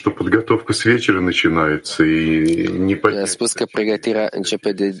решили, что подготовка с вечера начинается, и не понятно. A spus că pregătirea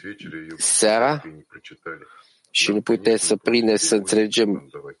începe de seara și nu putem să prindem să înțelegem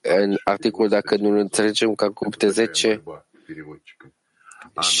în articol dacă nu îl înțelegem ca grup de 10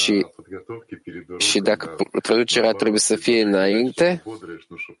 și dacă traducerea trebuie să fie înainte,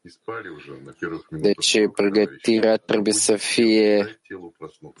 deci pregătirea trebuie să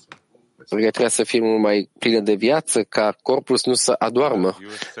fie mult mai plină de viață, ca corpul nu să adoarmă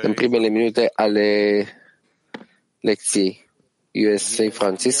în primele minute ale lecției. USA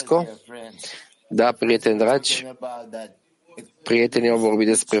Francisco. Da, prieteni dragi, prietenii au vorbit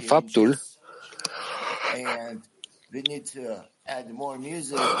despre faptul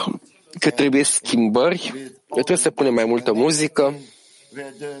că trebuie schimbări, că trebuie să punem mai multă muzică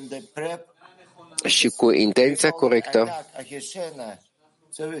și cu intenția corectă.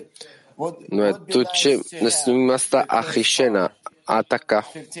 Noi atunci ne numim asta Ahishena,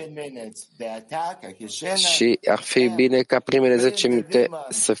 ataca. Și ar fi bine ca primele 10 minute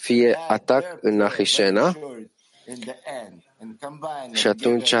să fie atac în Ahishena și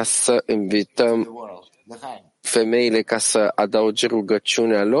atunci să invităm femeile ca să adauge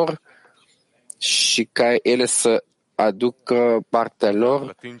rugăciunea lor și ca ele să aducă partea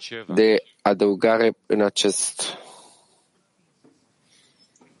lor de adăugare în acest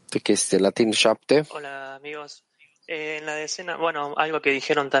chestie. Latin 7. Hola amigos, En la decena, bueno, algo que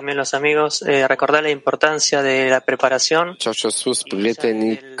dijeron también los amigos, recordar la importancia de la preparación. Ce-au spus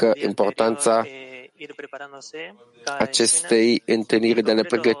prietenii că importanța acestei întâlniri de a ne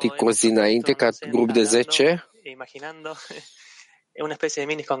pregăti cu o zi înainte ca grup de 10, imaginando una especie de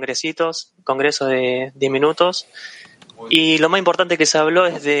mini congreso de 10 minutos. Y lo más importante que se habló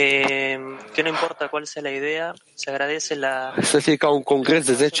es de que no importa cuál sea la idea, se agradece la... Să fie ca un congres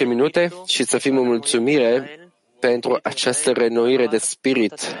de 10 minute și să fim în mulțumire pentru această renoire de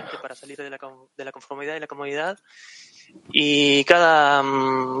spirit. Para salir de la conformidad y la comodidad. Y cada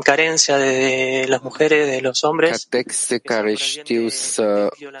carencia de las mujeres, de los hombres, ca texte care știu să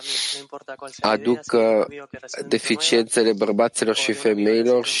aducă deficiențele bărbaților și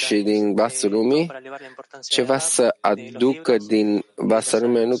femeilor și din vasul lumii, ceva să aducă din vasul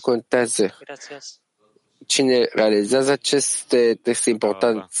lumii, nu contează. Cine realizează aceste texte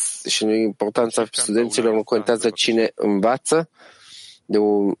importante și nu importanța studenților, nu contează cine învață de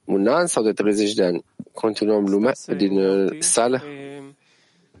un an sau de 30 de ani. Continuăm lumea din sală.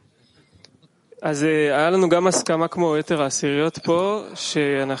 אז היה לנו גם הסכמה כמו יתר העשיריות פה,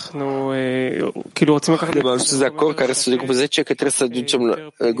 שאנחנו כאילו רוצים לקחת... Sunt de acord care sunt de grupul 10 că trebuie să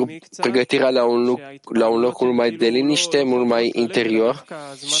ducem pregătirea la un loc mult mai de liniște, mult mai interior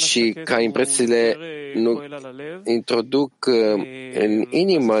și ca impresiile nu introduc în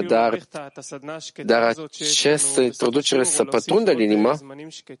inimă, dar această introducere să pătrundă în inimă.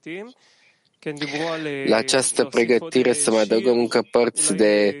 La această pregătire să mai adăugăm încă părți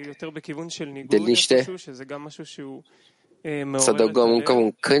de liniște, să adăugăm încă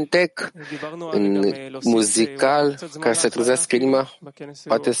un cântec muzical care să trezească inima,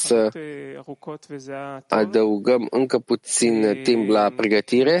 poate să adăugăm încă puțin timp la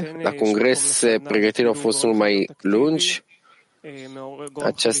pregătire. La congres pregătirile au fost mult mai lungi.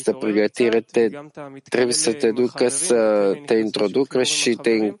 Această pregătire trebuie să te ducă să te introducă și te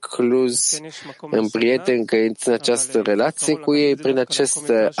incluzi în prieteni, că inți în această relație cu ei prin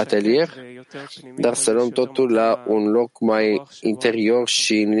acest atelier, dar să luăm totul la un loc mai interior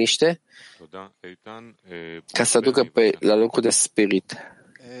și în liniște, ca să ducă la locul de spirit.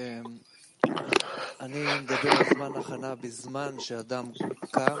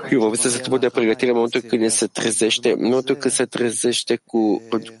 Eu vorbesc despre timpul de pregătire în momentul când se trezește, în momentul când se trezește cu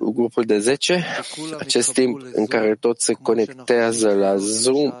grupul de 10, acest timp în care toți se conectează la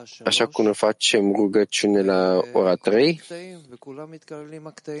Zoom, așa cum ne facem rugăciune la ora 3,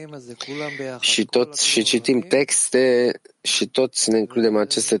 și citim texte și toți ne includem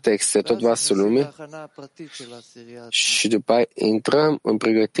aceste texte, tot vasul lumii, și după aia intrăm în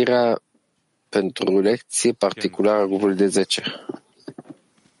pregătirea pentru lecție particulară grupul de 10.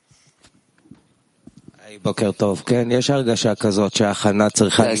 בוקר טוב, כן, יש הרגשה כזאת שההכנה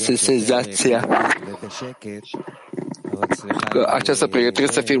צריכה להיות senzația că această pregătire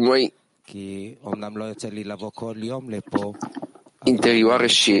să fie mai interioară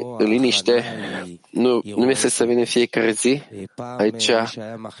și în liniște. Nu este să vină fiecare zi. Aici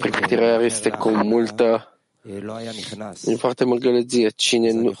pregătirea este cu multă în foarte mult gălăgie.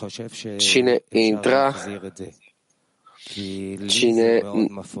 Cine intra, cine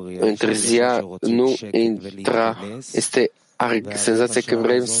întârzia, nu intra. Este senzația că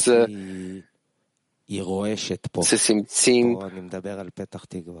vrem să simțim,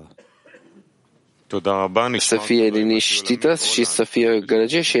 să fie liniștită și să fie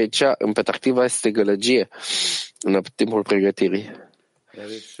gălăgie, și aici în Petah Tikva este gălăgie în timpul pregătirii.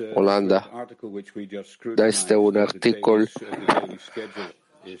 Olanda. Dar este un articol.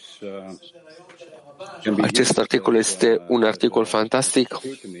 Acest articol este un articol fantastic.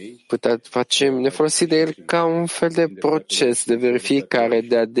 Ne folosim de el ca un fel de proces de verificare,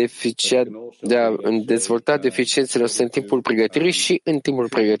 de a dezvolta deficiențele noastre în timpul pregătirii și în timpul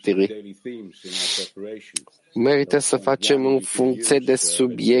pregătirii. Merită să facem în funcție de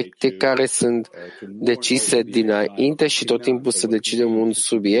subiecte care sunt decise dinainte și tot timpul să decidem un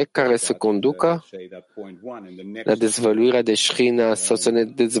subiect care să conducă la dezvăluirea de Shechina sau să ne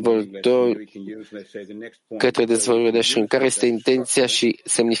dezvoltăm către dezvăluirea de Shechina. Care este intenția și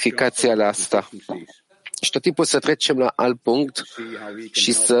semnificația la asta? Și tot timpul să trecem la alt punct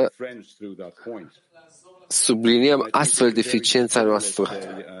și să subliniem astfel deficiența noastră.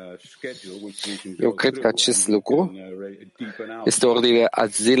 Eu cred că acest lucru este o ordine a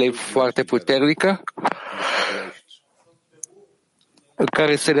zilei foarte puternică în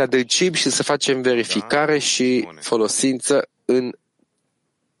care să ne adâncim și să facem verificare și folosință în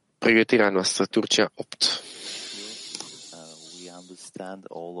pregătirea noastră. Turcia 8.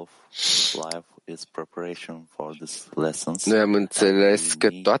 Noi am înțeles că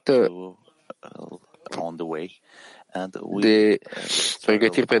toată de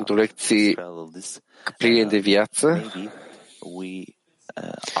pregătiri pentru lecții pline de viață.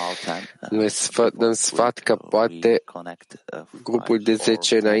 Noi dăm sfat că poate grupul de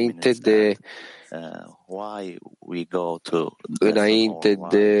 10 înainte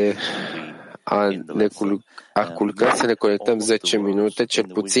de a culca să ne conectăm 10 minute, cel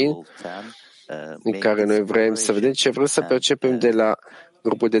puțin, în care noi vrem să vedem ce vrem să percepem de la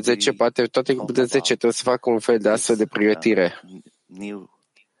grupul de 10. Poate toate grupul de 10 trebuie să facă un fel de astfel de pregătire.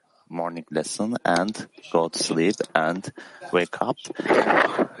 Morning lesson and go to sleep and wake up.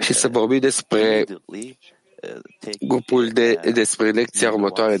 Și să vorbim despre grupul despre lecția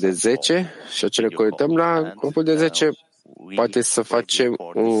următoare de 10 și ce ne conectăm la grupul de 10, poate să facem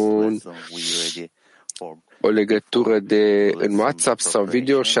o legătură în WhatsApp sau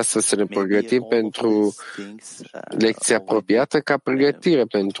video și astfel să ne pregătim pentru lecția apropiată ca pregătire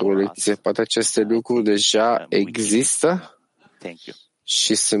pentru lecție. Poate aceste lucruri deja există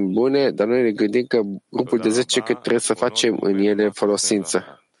și sunt bune, dar noi ne gândim că grupul de 10 că trebuie să facem în ele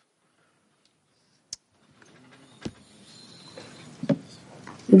folosință.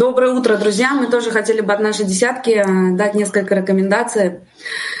 Доброе утро, друзья. Мы тоже хотели бы от нашей десятки дать несколько рекомендаций.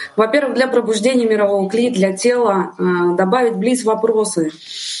 Во-первых, для пробуждения мирового кли, для тела добавить близ вопросы,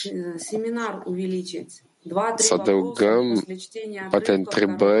 семинар увеличить. Să adăugăm poate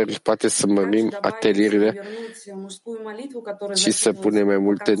întrebări, poate să mărim atelierile și să punem mai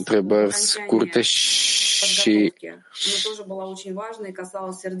multe întrebări scurte și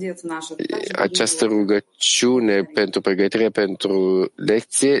această rugăciune pentru pregătire pentru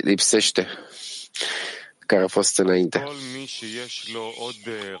lecție lipsește, care a fost înainte.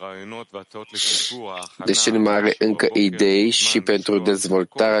 Deși nu mai are încă idei și pentru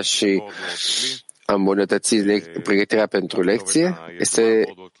dezvoltarea și a îmbunătăți pregătirea pentru lecție,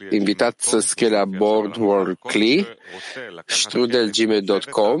 este invitat să scrie la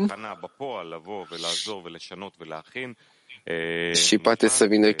boardworldcli@gmail.com și poate să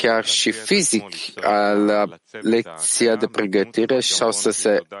vină chiar și fizic la lecția de pregătire sau să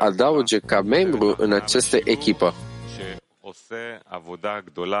se adauge ca membru în această echipă.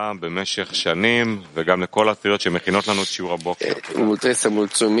 Trebuie să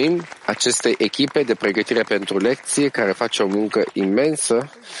mulțumim acestei echipe de pregătire pentru lecție care face o muncă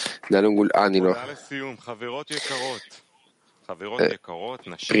imensă de-a lungul anilor.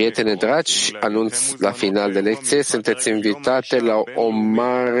 Prieteni dragi, anunț la final de lecție, sunteți invitate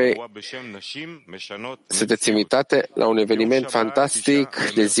la un eveniment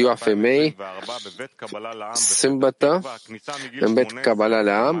fantastic de ziua femei, sâmbătă, în Bet Kabbalah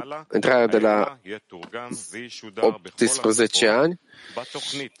Le'am, intrarea de la 18 ani,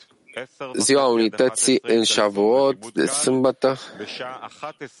 Ziua Unității în Shavuot, de sâmbătă,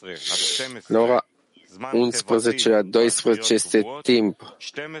 la ora 11 la 12 este timp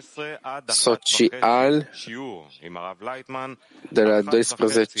social, de la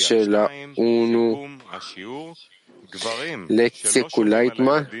 12 la 1 lecție cu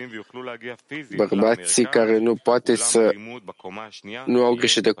Leitman. Bărbații care nu au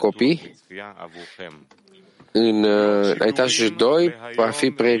grijă de copii, la etajul 2 va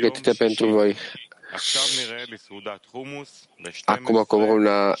fi pregătită pentru voi. Acum coborâm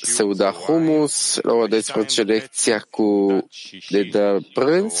la Seuda Humus, la ora 12 lecția de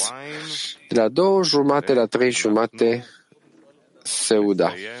prânz, de la 2:30 la 3:30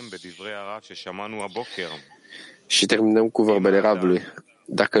 Seuda. Și terminăm cu vorbele Ravului.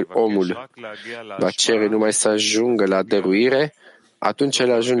 Dacă omul va cere numai să ajungă la dăruire, atunci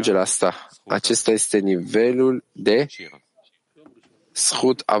el ajunge la asta. Acesta este nivelul de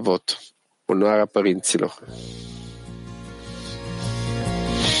Zchut Avot, onoarea părinților.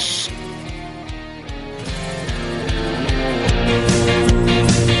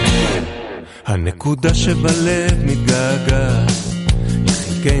 הנקודה שבלב מתגעגעת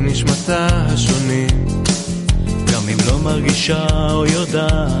לחלקי נשמתה השונים, גם אם לא מרגישה או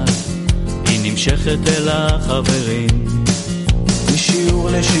יודעת, היא נמשכת אל החברים. משיעור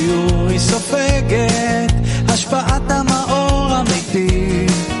לשיעור היא סופגת השפעת המאור אמיתי,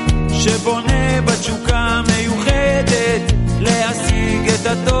 שבונה בתשוקה מיוחדת להשיג את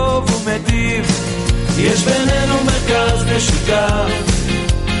הטוב ומטיב. יש בינינו מרכז משותף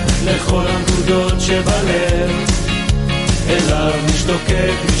לכל הנקודות שבלב, אליו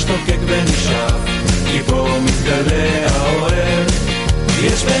משתוקק ונשאף, כי בו מתגלה האוהב.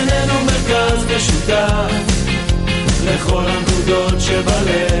 יש בינינו מרכז משותף לכל הנקודות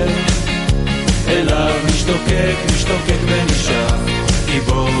שבלב, אליו משתוקק ונשאף, כי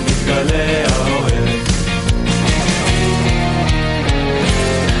בו מתגלה האוהב.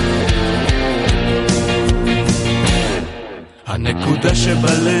 הנקודה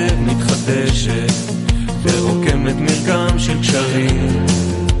שבלב מתחדשת ורוקמת מרקם של קשרים,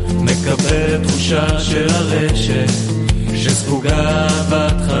 מקבלת תחושה של הרשת שספוגה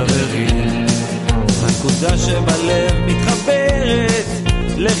אהבת חברים. הנקודה שבלב מתחברת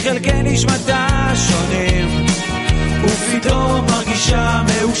לחלקי נשמתה שונים, ופתאום מרגישה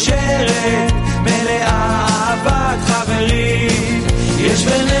מאושרת, מלאה אהבת חברים. יש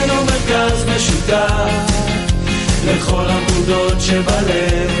בינינו מרכז משותף לכל הנקודות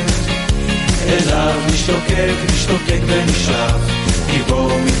שבלב, אליו משתוקק ונשאף, כי בו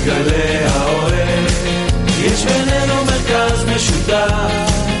מתגלה האוהב. יש בינינו מרכז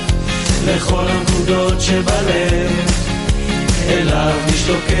משותף לכל הנקודות שבלב, אליו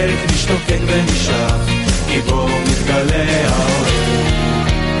משתוקק ונשאף, כי בו מתגלה האוהב.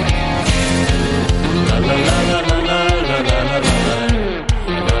 לה לה לה לה לה לה לה לה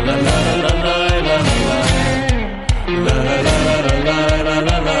לה לה לה לה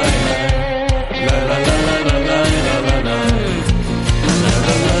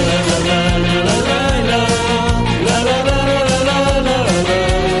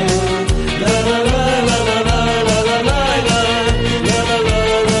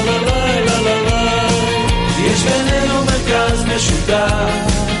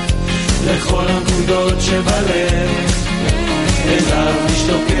לכל הנקודות שבלב, אליו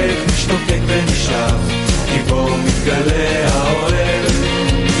משתוקק ונשאף, כי בו מתגלה האוהב.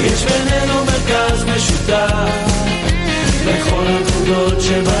 יש בינינו מרכז משותף לכל הנקודות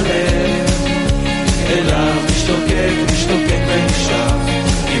שבלב,